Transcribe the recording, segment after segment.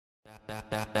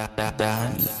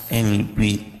Dan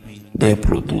NNU, the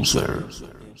producer.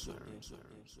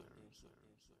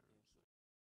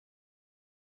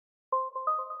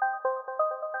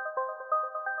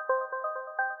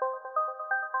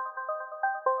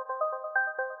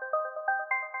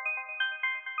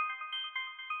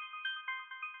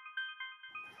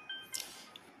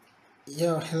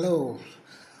 Yo, hello.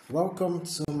 Welcome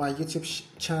to my YouTube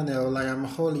channel. I am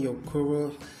Holly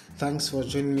Okoro. Thanks for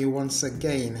joining me once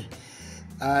again.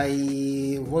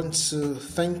 I want to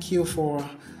thank you for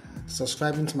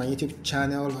subscribing to my YouTube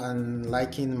channel and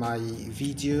liking my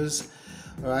videos.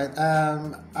 Alright,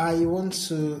 I want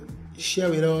to share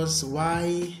with us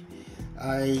why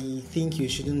I think you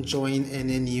shouldn't join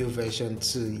NNU version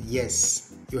 2.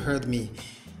 Yes, you heard me.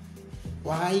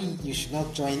 Why you should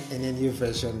not join NNU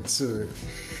version 2.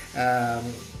 There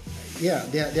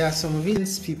are some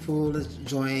reasons people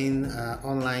join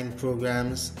online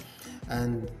programs,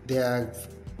 and there are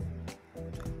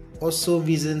also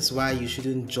reasons why you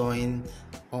shouldn't join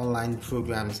online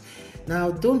programs.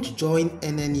 Now, don't join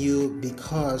NNU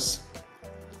because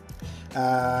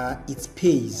it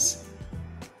pays,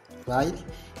 right?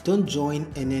 Don't join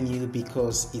NNU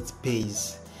because it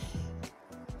pays.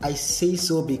 I say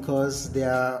so because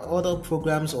there are other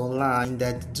programs online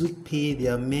that do pay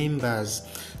their members.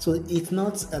 So it's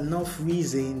not enough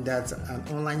reason that an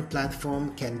online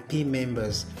platform can pay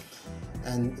members,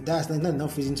 and that's not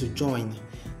enough reason to join,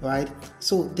 right?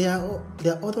 So there are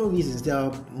other reasons. There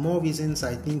are more reasons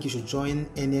I think you should join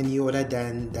NNU other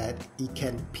than that it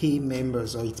can pay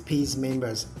members or it pays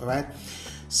members, all right?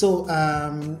 So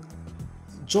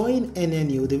join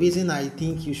NNU. The reason I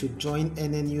think you should join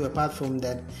NNU, apart from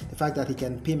that, the fact that it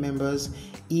can pay members,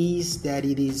 is that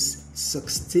it is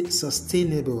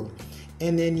sustainable.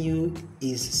 NNU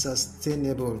is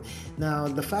sustainable. Now,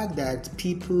 the fact that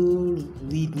people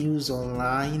read news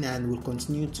online and will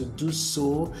continue to do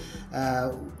so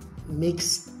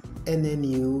makes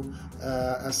NNU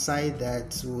a site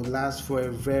that will last for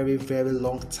a very, very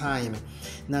long time.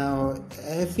 Now,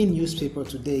 every newspaper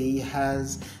today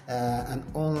has an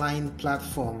online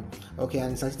platform, okay,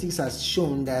 and statistics has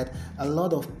shown that a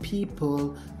lot of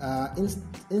people,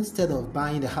 instead of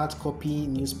buying the hard copy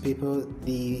newspaper,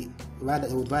 they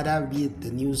would rather read the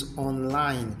news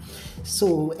online.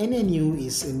 So NNU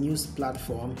is a news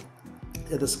platform,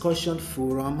 a discussion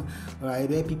forum, right,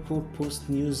 where people post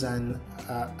news and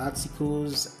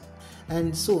articles,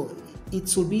 and so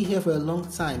it will be here for a long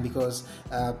time because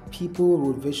people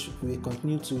will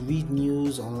continue to read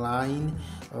news online,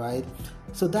 right?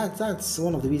 So that's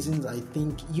one of the reasons I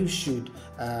think you should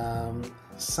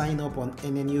sign up on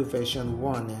NNU version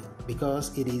 1,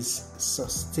 because it is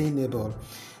sustainable.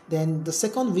 Then the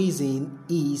second reason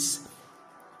is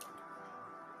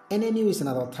NNU is an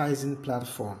advertising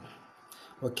platform.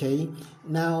 Okay,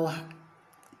 now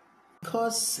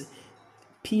because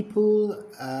people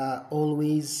are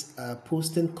always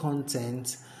posting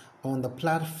content on the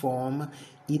platform,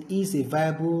 it is a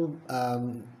viable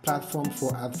platform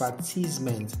for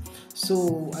advertisement.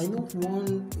 So I know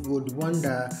one would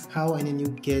wonder how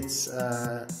NNU gets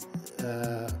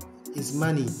its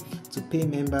money to pay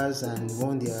members and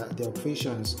run their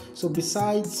operations. So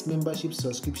besides membership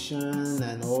subscription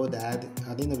and all that,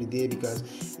 at the end of the day, because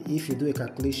if you do a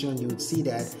calculation, you would see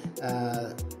that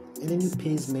NNU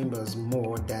pays members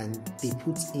more than they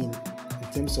put in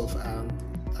terms of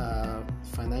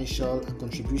financial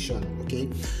contribution, okay?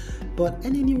 But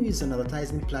NNU is an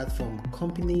advertising platform.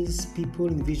 Companies, people,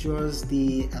 individuals,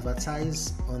 they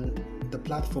advertise on the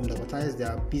platform, they advertise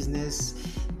their businesses,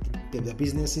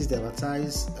 they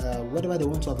advertise whatever they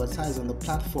want to advertise on the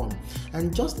platform.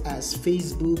 And just as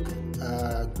Facebook,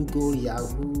 Google,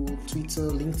 Yahoo,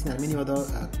 Twitter, LinkedIn, and many other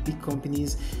big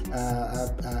companies are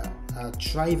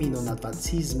thriving on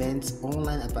advertisements,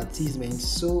 online advertisements,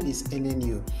 so is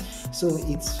NNU. So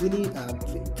it's really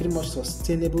pretty much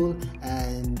sustainable,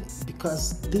 and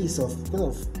because of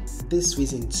this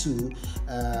reason too,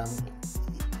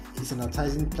 it's an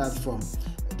advertising platform.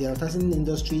 The advertising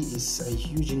industry is a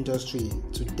huge industry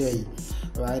today,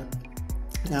 right?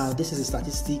 Now, this is the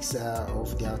statistics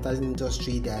of the advertising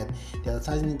industry, that the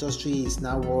advertising industry is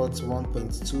now worth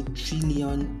 $1.2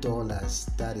 trillion.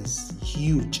 That is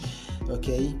huge,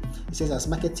 okay? It says, as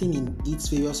marketing in its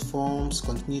various forms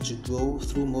continue to grow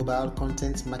through mobile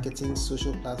content marketing,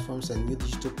 social platforms, and new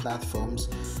digital platforms,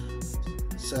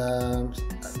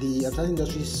 the advertising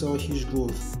industry saw huge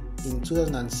growth in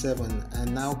 2007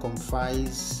 and now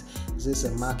comprises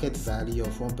a market value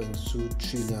of 1.2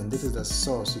 trillion. This is the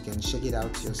source. You can check it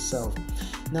out yourself.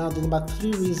 Now, the number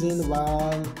 3 reason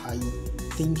why I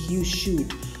think you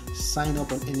should sign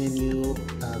up on NNU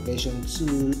version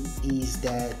 2 is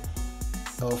that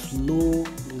of low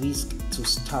risk to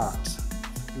start.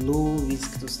 Low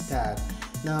risk to start.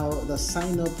 Now the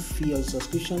sign up fee or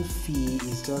subscription fee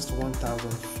is just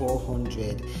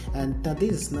 1,400, and now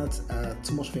this is not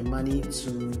too much for money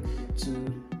to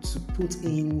put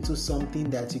into something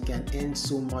that you can earn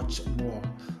so much more.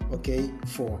 Okay,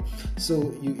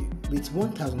 so you with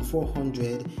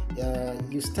 1,400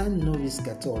 you stand no risk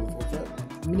at all,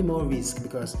 minimal risk,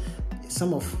 because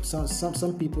some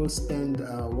people spend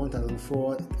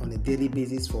 1,400 on a daily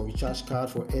basis for recharge card,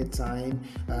 for airtime,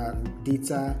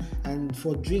 data, and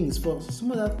for drinks, for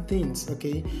some other things.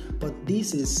 Okay, but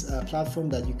this is a platform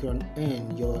that you can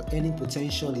earn. Your earning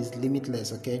potential is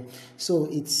limitless. Okay, so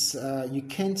it's you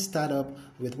can't start up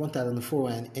with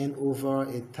 1,400 and earn over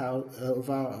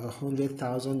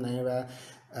 100,000 naira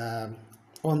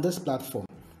on this platform.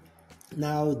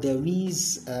 Now there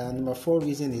is number 4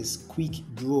 reason is quick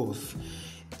growth.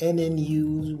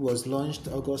 NNU was launched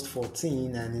August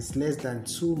 14 and it's less than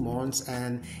 2 months,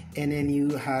 and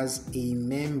NNU has a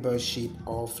membership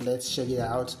of, let's check it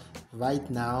out right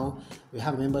now, we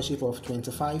have a membership of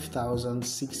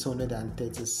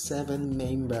 25,637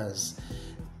 members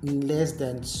in less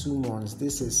than 2 months.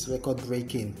 This is record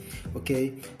breaking.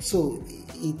 Okay, so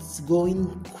it's going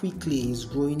quickly, it's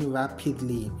growing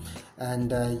rapidly,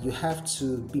 and you have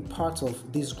to be part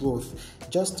of this growth.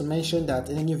 Just to mention that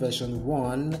NNU version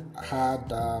 1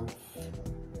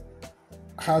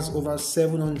 has over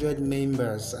 700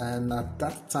 members, and at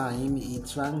that time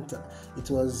it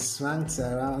was ranked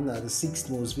around the 6th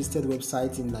most visited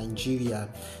website in Nigeria.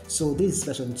 So this is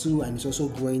version 2 and it's also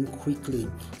growing quickly.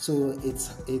 So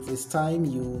it's time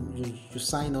you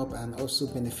sign up and also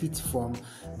benefit from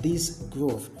this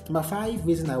growth. Number 5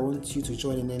 reason I want you to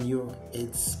join NNU,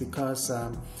 it's because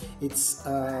it's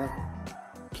a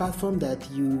platform that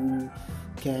you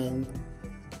can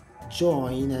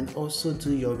join and also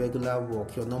do your regular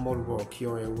work, your normal work.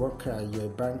 You're a worker, you're a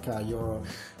banker, you're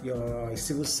a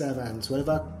civil servant,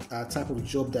 whatever type of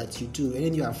job that you do, and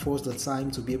then you afford the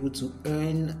time to be able to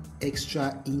earn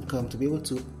extra income, to be able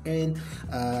to earn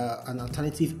an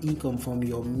alternative income from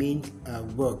your main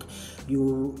work.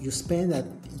 You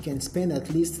can spend at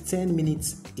least 10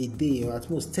 minutes a day, or at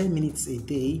most 10 minutes a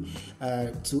day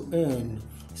to earn.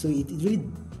 So it really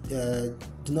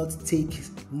do not take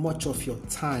much of your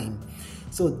time.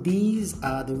 So these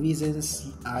are the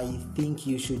reasons I think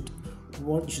you should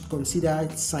consider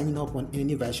signing up on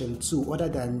NNU version 2, other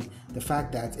than the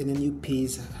fact that NNU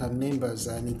pays her members,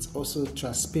 and it's also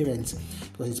transparent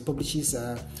because it publishes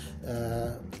the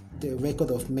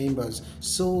record of members.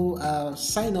 So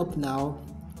sign up now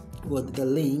with the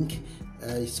link,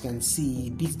 as you can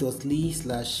see,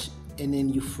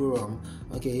 bit.ly/NNU forum.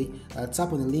 Okay,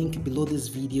 tap on the link below this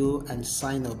video and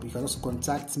sign up. You can also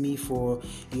contact me for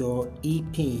your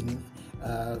e-pin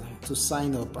to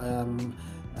sign up. I am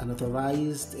an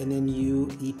authorized NNU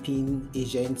e-pin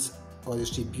agent or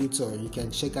distributor. You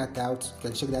can check that out. You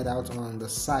can check that out on the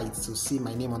site to see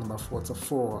my name on number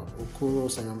 44. Okoro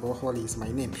Sayamboholi is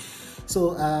my name.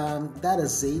 So that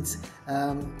is it.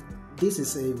 This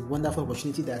is a wonderful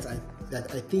opportunity that I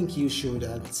think you should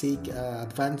take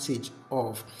advantage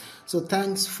of. So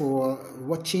thanks for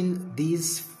watching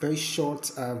this very short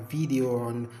video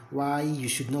on why you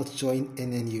should not join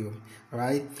NNU. All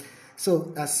right.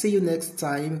 So I'll see you next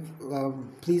time.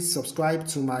 Please subscribe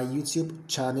to my YouTube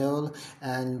channel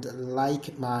and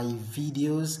like my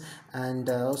videos, and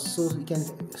also you can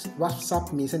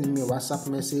WhatsApp me, send me a WhatsApp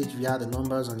message via the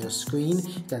numbers on your screen.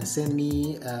 You can send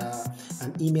me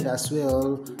an email as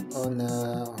well on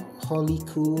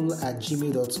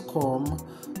holycool@gmail.com,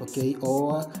 okay,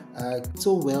 or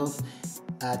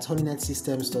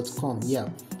towealth@holynetsystems.com. Yeah.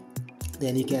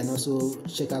 Then you can also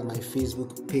check out my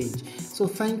Facebook page. So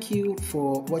thank you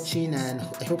for watching, and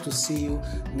I hope to see you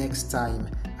next time.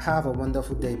 Have a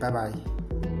wonderful day. Bye bye.